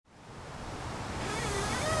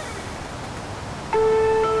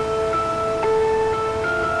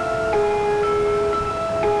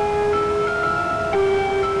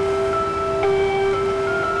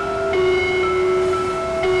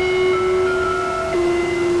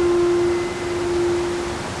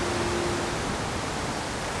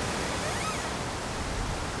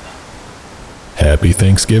Happy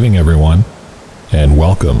Thanksgiving, everyone, and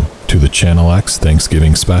welcome to the Channel X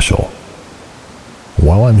Thanksgiving Special.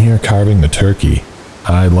 While I'm here carving the turkey,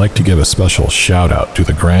 I'd like to give a special shout out to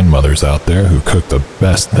the grandmothers out there who cook the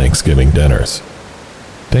best Thanksgiving dinners.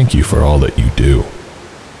 Thank you for all that you do.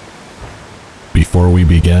 Before we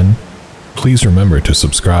begin, please remember to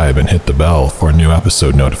subscribe and hit the bell for new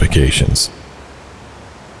episode notifications.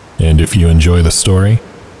 And if you enjoy the story,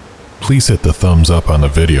 please hit the thumbs up on the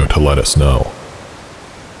video to let us know.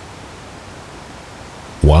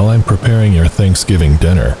 While I'm preparing your Thanksgiving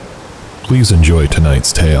dinner, please enjoy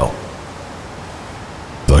tonight's tale.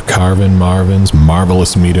 The Carvin' Marvin's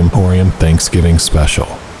Marvelous Meat Emporium Thanksgiving Special.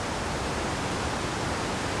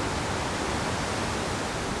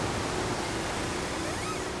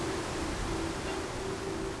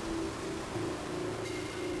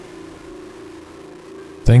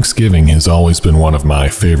 Thanksgiving has always been one of my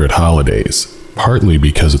favorite holidays, partly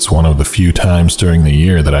because it's one of the few times during the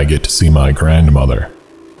year that I get to see my grandmother.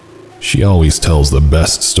 She always tells the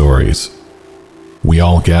best stories. We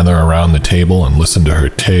all gather around the table and listen to her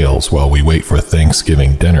tales while we wait for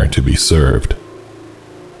Thanksgiving dinner to be served.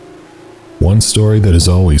 One story that has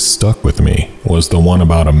always stuck with me was the one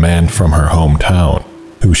about a man from her hometown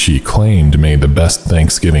who she claimed made the best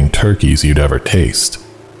Thanksgiving turkeys you'd ever taste.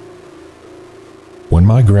 When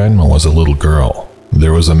my grandma was a little girl,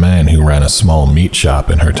 there was a man who ran a small meat shop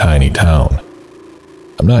in her tiny town.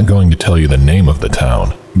 I'm not going to tell you the name of the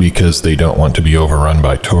town because they don't want to be overrun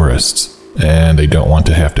by tourists and they don't want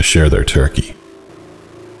to have to share their turkey.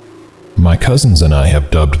 My cousins and I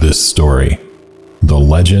have dubbed this story The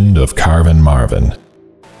Legend of Carvin' Marvin.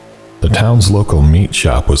 The town's local meat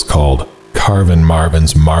shop was called Carvin'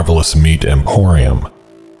 Marvin's Marvelous Meat Emporium.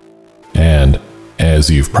 And, as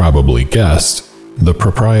you've probably guessed, the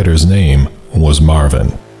proprietor's name was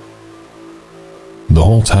Marvin. The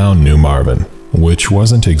whole town knew Marvin, which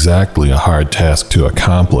wasn't exactly a hard task to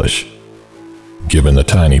accomplish, given the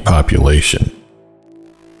tiny population.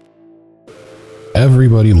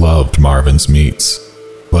 Everybody loved Marvin's meats,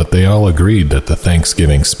 but they all agreed that the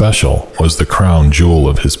Thanksgiving special was the crown jewel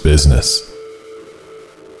of his business.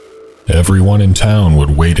 Everyone in town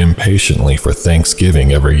would wait impatiently for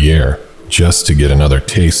Thanksgiving every year, just to get another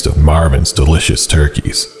taste of Marvin's delicious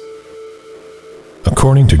turkeys.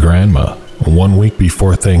 According to Grandma, 1 week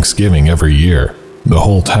before Thanksgiving every year, the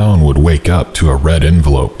whole town would wake up to a red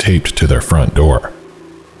envelope taped to their front door.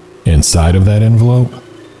 Inside of that envelope,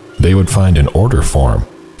 they would find an order form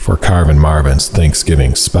for Carvin' Marvin's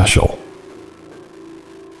Thanksgiving special.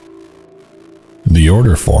 The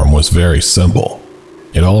order form was very simple.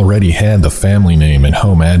 It already had the family name and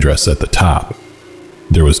home address at the top.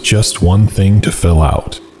 There was just one thing to fill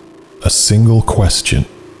out, a single question.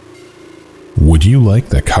 Would you like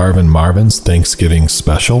the Carvin' Marvin's Thanksgiving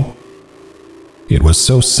special? It was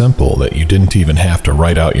so simple that you didn't even have to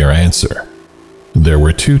write out your answer. There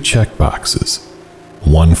were 2 check boxes,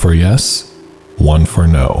 one for yes, one for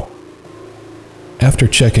no. After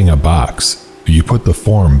checking a box, you put the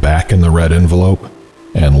form back in the red envelope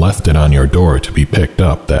and left it on your door to be picked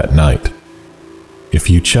up that night. If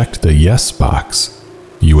you checked the yes box,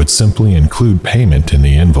 you would simply include payment in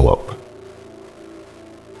the envelope.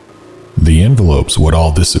 The envelopes would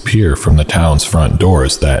all disappear from the town's front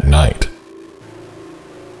doors that night.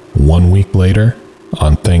 1 week later,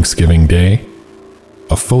 on Thanksgiving Day,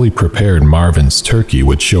 a fully prepared Marvin's turkey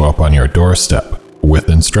would show up on your doorstep with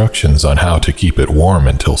instructions on how to keep it warm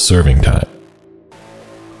until serving time.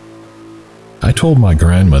 I told my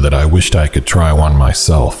grandma that I wished I could try one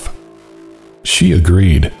myself. She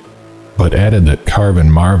agreed, but added that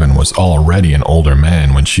Carvin' Marvin was already an older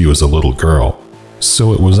man when she was a little girl,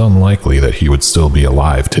 so it was unlikely that he would still be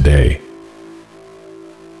alive today.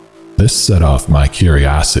 This set off my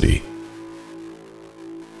curiosity.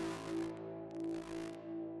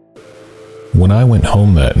 When I went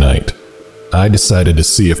home that night, I decided to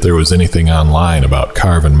see if there was anything online about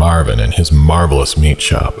Carvin' Marvin and his marvelous meat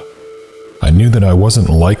shop. I knew that I wasn't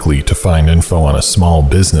likely to find info on a small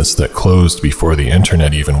business that closed before the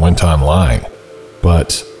internet even went online,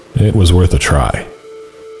 but it was worth a try.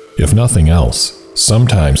 If nothing else,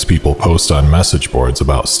 sometimes people post on message boards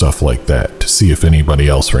about stuff like that to see if anybody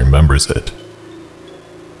else remembers it.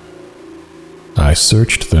 I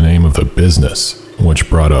searched the name of the business, which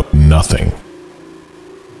brought up nothing.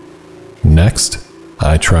 Next,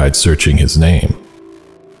 I tried searching his name.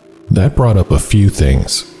 That brought up a few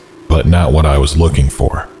things, but not what I was looking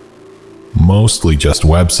for. Mostly just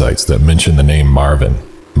websites that mention the name Marvin,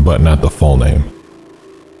 but not the full name.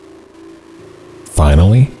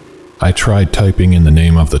 Finally, I tried typing in the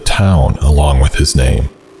name of the town along with his name.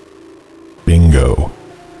 Bingo.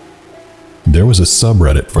 there was a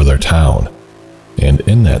subreddit for their town, and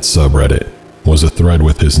in that subreddit was a thread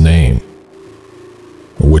with his name,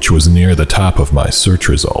 which was near the top of my search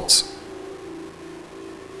results.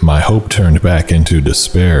 My hope turned back into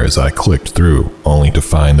despair as I clicked through, only to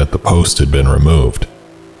find that the post had been removed.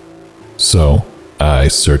 So, I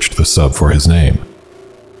searched the sub for his name.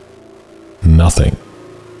 Nothing.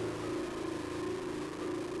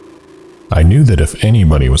 I knew that if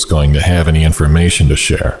anybody was going to have any information to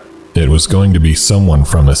share, it was going to be someone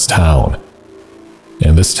from this town.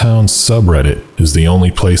 And this town's subreddit is the only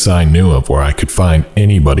place I knew of where I could find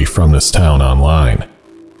anybody from this town online.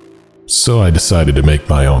 So I decided to make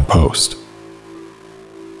my own post.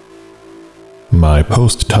 My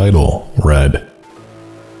post title read,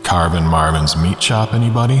 "Carvin' Marvin's Meat Shop,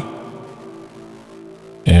 anybody?"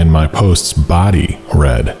 And my post's body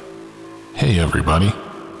read, "Hey everybody,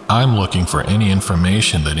 I'm looking for any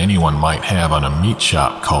information that anyone might have on a meat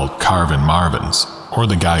shop called Carvin' Marvin's, or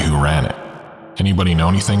the guy who ran it. Anybody know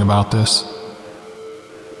anything about this?"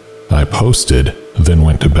 I posted, then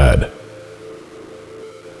went to bed.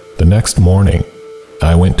 The next morning,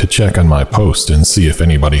 I went to check on my post and see if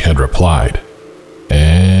anybody had replied,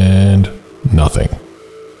 and nothing.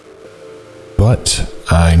 But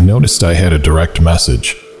I noticed I had a direct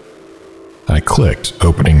message. I clicked,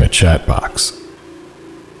 opening the chat box.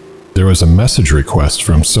 There was a message request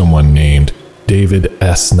from someone named David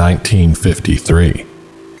S. 1953.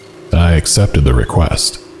 I accepted the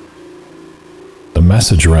request. The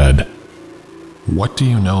message read, "What do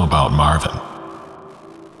you know about Marvin?"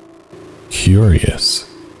 Curious.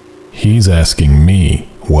 He's asking me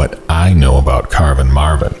what I know about Carvin'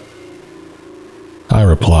 Marvin. I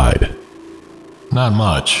replied, "Not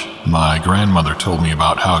much. My grandmother told me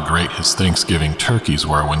about how great his Thanksgiving turkeys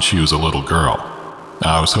were when she was a little girl.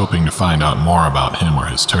 I was hoping to find out more about him or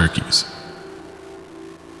his turkeys."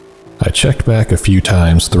 I checked back a few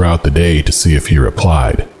times throughout the day to see if he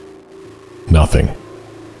replied. Nothing.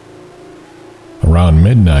 Around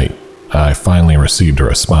midnight, I finally received a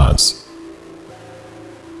response.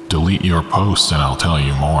 "Delete your post and I'll tell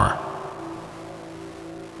you more."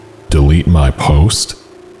 Delete my post?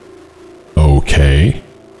 Okay.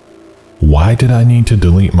 Why did I need to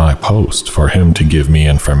delete my post for him to give me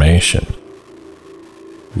information?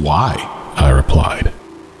 "Why?" I replied.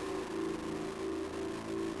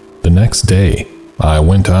 The next day, I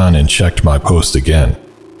went on and checked my post again.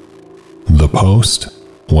 The post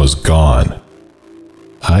was gone.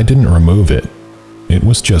 I didn't remove it. It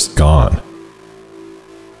was just gone.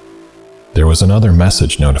 There was another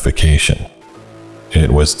message notification.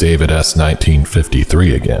 It was David S.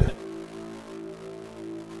 1953 again.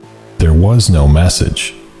 There was no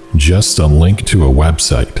message, just a link to a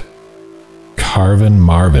website,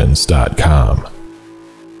 carvinmarvins.com.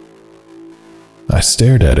 I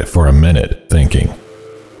stared at it for a minute, thinking,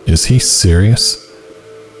 is he serious?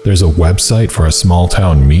 There's a website for a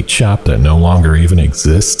small-town meat shop that no longer even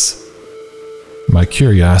exists? My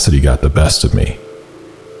curiosity got the best of me.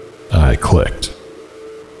 I clicked.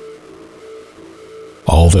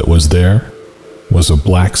 All that was there was a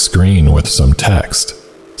black screen with some text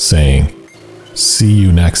saying, "See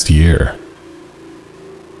you next year."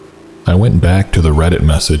 I went back to the Reddit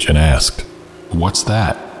message and asked, "What's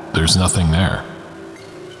that? There's nothing there."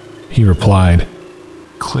 He replied,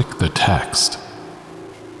 "Click the text."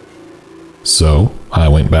 So I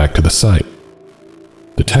went back to the site.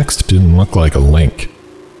 The text didn't look like a link.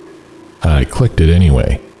 I clicked it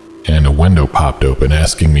anyway, and a window popped open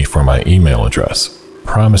asking me for my email address,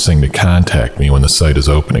 promising to contact me when the site is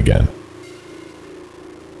open again.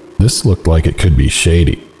 This looked like it could be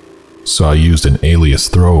shady, so I used an alias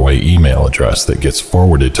throwaway email address that gets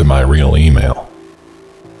forwarded to my real email.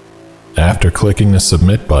 After clicking the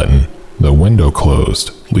submit button, the window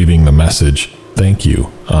closed, leaving the message, "Thank you,"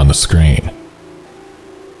 on the screen.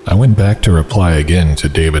 I went back to reply again to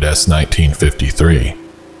David S. 1953,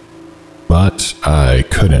 but I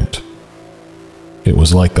couldn't. It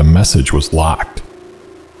was like the message was locked.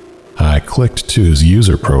 I clicked to his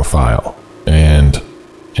user profile, and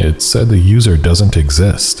it said the user doesn't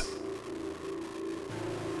exist.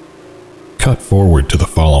 Cut forward to the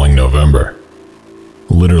following November.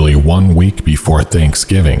 Literally 1 week before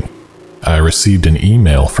Thanksgiving, I received an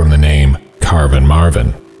email from the name Carvin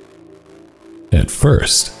Marvin. At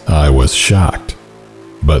first, I was shocked,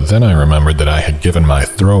 but then I remembered that I had given my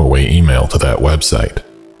throwaway email to that website.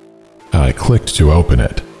 I clicked to open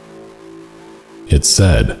it. It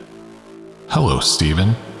said, "Hello,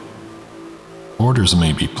 Stephen. Orders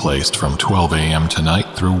may be placed from 12 a.m. tonight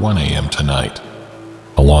through 1 a.m. tonight,"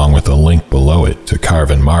 along with a link below it to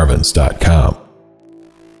carvinmarvins.com.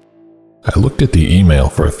 I looked at the email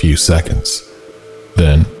for a few seconds.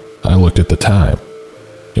 Then, I looked at the time.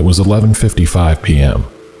 It was 11:55 p.m.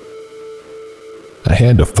 I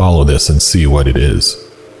had to follow this and see what it is.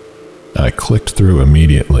 I clicked through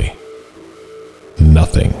immediately.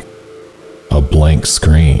 Nothing. A blank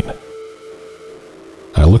screen.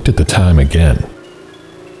 I looked at the time again.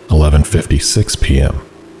 11:56 p.m.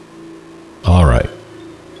 All right.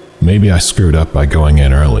 Maybe I screwed up by going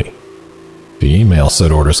in early. The email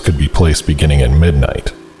said orders could be placed beginning at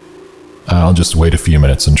midnight. I'll just wait a few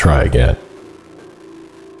minutes and try again.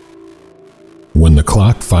 When the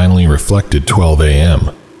clock finally reflected 12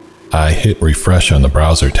 a.m., I hit refresh on the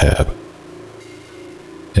browser tab.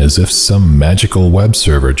 As if some magical web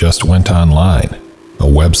server just went online, a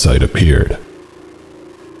website appeared.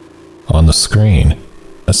 On the screen,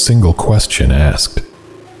 a single question asked,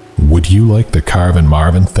 "Would you like the Carvin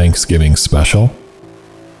Marvin Thanksgiving special?"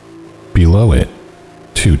 Below it,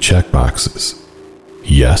 2 checkboxes,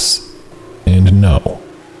 yes and no,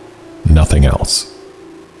 nothing else.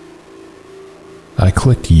 I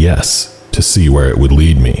clicked yes to see where it would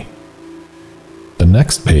lead me. The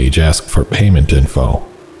next page asked for payment info.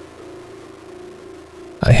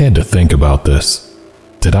 I had to think about this.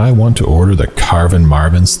 Did I want to order the Carvin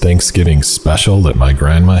Marvin's Thanksgiving special that my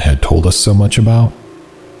grandma had told us so much about?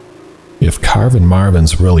 If Carvin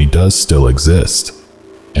Marvin's really does still exist,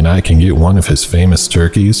 and I can get one of his famous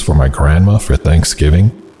turkeys for my grandma for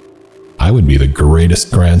Thanksgiving, I would be the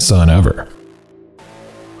greatest grandson ever.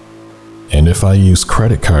 And if I use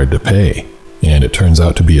credit card to pay, and it turns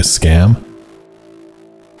out to be a scam,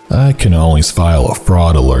 I can always file a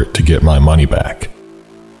fraud alert to get my money back.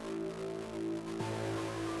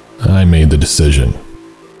 I made the decision.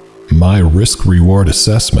 My risk-reward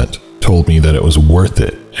assessment told me that it was worth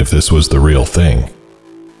it if this was the real thing.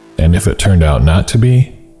 And if it turned out not to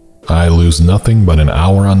be, I lose nothing but an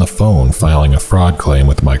hour on the phone filing a fraud claim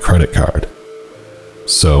with my credit card.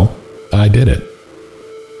 So, I did it.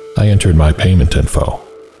 I entered my payment info.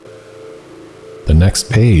 The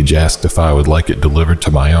next page asked if I would like it delivered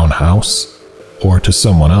to my own house or to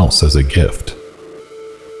someone else as a gift.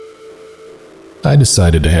 I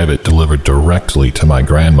decided to have it delivered directly to my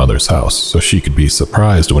grandmother's house so she could be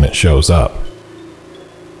surprised when it shows up.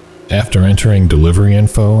 After entering delivery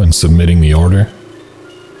info and submitting the order,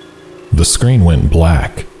 the screen went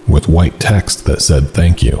black with white text that said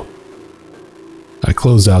thank you. I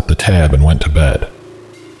closed out the tab and went to bed.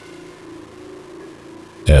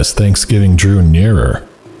 As Thanksgiving drew nearer,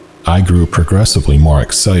 I grew progressively more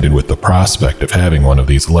excited with the prospect of having one of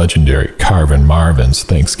these legendary Carvin Marvin's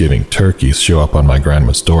Thanksgiving turkeys show up on my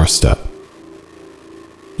grandma's doorstep.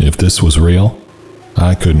 If this was real,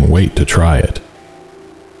 I couldn't wait to try it.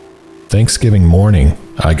 Thanksgiving morning,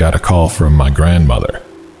 I got a call from my grandmother.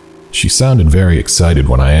 She sounded very excited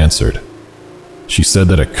when I answered. She said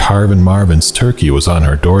that a Carvin Marvin's turkey was on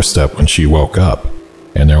her doorstep when she woke up,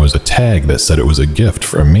 and there was a tag that said it was a gift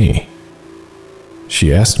from me.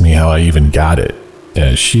 She asked me how I even got it,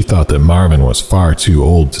 as she thought that Marvin was far too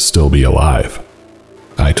old to still be alive.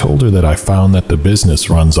 I told her that I found that the business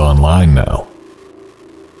runs online now,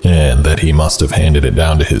 and that he must have handed it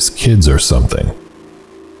down to his kids or something.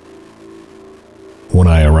 When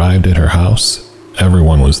I arrived at her house,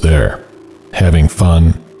 everyone was there, having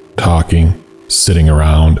fun, talking, sitting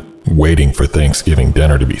around, waiting for Thanksgiving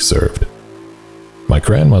dinner to be served. My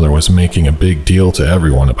grandmother was making a big deal to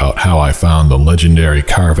everyone about how I found the legendary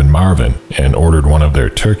Carvin Marvin and ordered one of their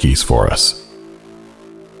turkeys for us.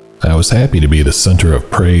 I was happy to be the center of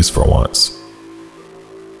praise for once.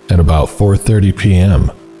 At about 4:30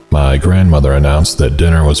 p.m., my grandmother announced that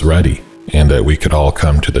dinner was ready and that we could all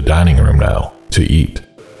come to the dining room now to eat.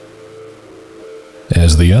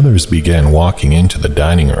 As the others began walking into the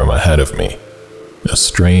dining room ahead of me, a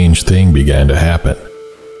strange thing began to happen.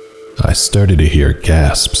 I started to hear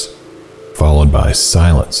gasps, followed by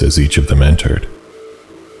silence as each of them entered.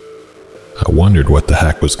 I wondered what the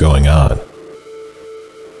heck was going on.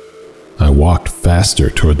 I walked faster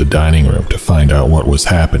toward the dining room to find out what was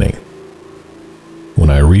happening. When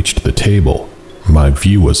I reached the table, my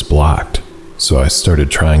view was blocked, so I started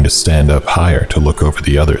trying to stand up higher to look over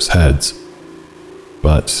the others' heads.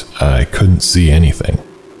 But I couldn't see anything.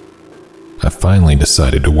 I finally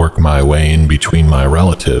decided to work my way in between my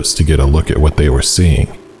relatives to get a look at what they were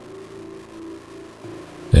seeing.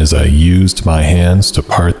 As I used my hands to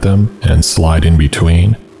part them and slide in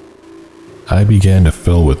between, I began to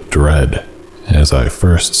fill with dread as I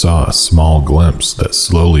first saw a small glimpse that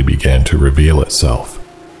slowly began to reveal itself,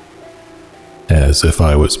 as if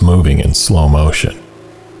I was moving in slow motion.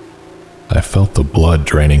 I felt the blood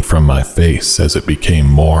draining from my face as it became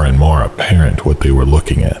more and more apparent what they were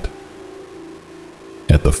looking at.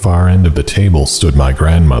 At the far end of the table stood my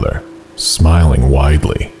grandmother, smiling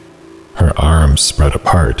widely, her arms spread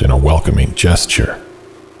apart in a welcoming gesture.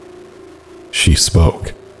 She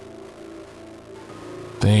spoke.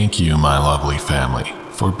 "Thank you, my lovely family,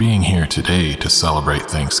 for being here today to celebrate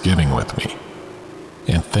Thanksgiving with me.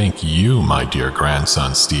 And thank you, my dear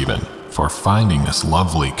grandson Stephen, for finding this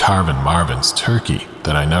lovely Carvin Marvin's turkey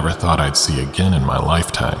that I never thought I'd see again in my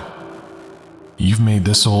lifetime. You've made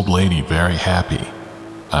this old lady very happy.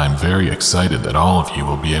 I'm very excited that all of you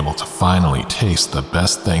will be able to finally taste the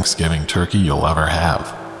best Thanksgiving turkey you'll ever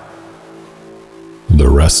have." The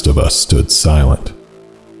rest of us stood silent.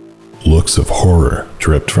 Looks of horror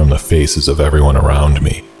dripped from the faces of everyone around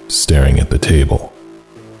me, staring at the table.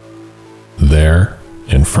 There,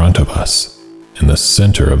 in front of us, in the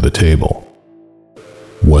center of the table,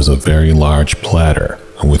 was a very large platter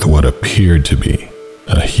with what appeared to be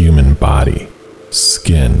a human body,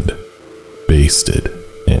 skinned, basted,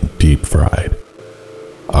 and deep-fried.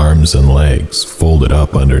 Arms and legs folded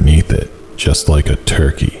up underneath it, just like a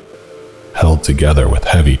turkey, held together with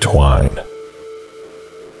heavy twine.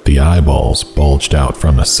 The eyeballs bulged out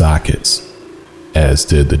from the sockets, as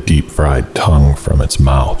did the deep-fried tongue from its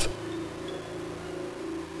mouth.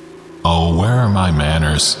 "Oh, where are my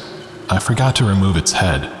manners? I forgot to remove its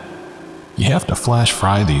head. You have to flash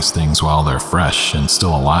fry these things while they're fresh and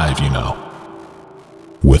still alive, you know."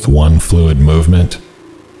 With one fluid movement,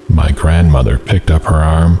 my grandmother picked up her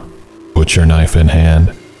arm, butcher knife in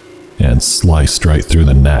hand, and sliced right through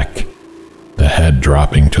the neck, the head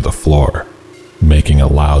dropping to the floor, making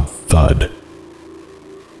a loud thud.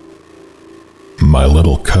 My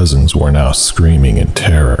little cousins were now screaming in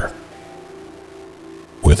terror.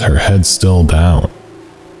 With her head still down,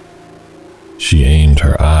 she aimed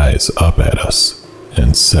her eyes up at us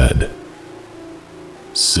and said,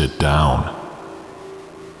 "Sit down.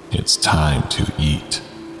 It's time to eat."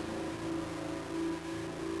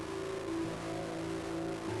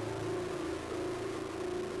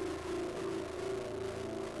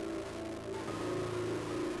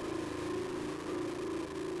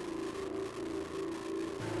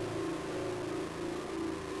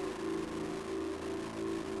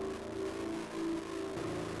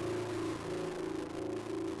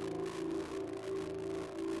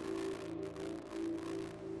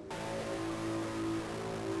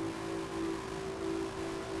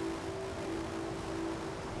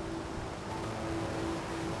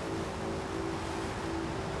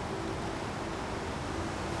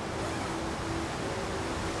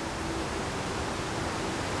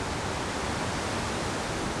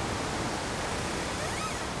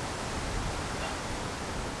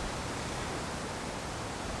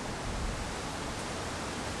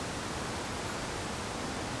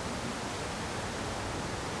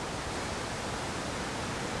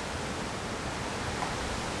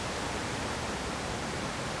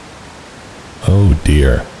 Oh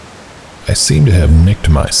dear, I seem to have nicked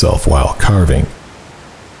myself while carving.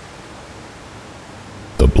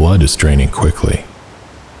 The blood is draining quickly.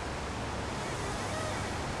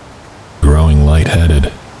 Growing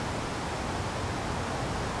lightheaded.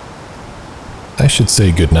 I should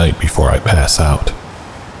say goodnight before I pass out.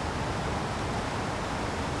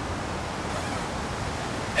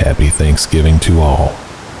 Happy Thanksgiving to all.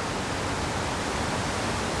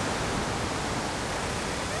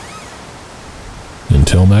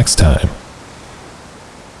 Until next time,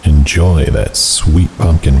 enjoy that sweet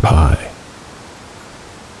pumpkin pie.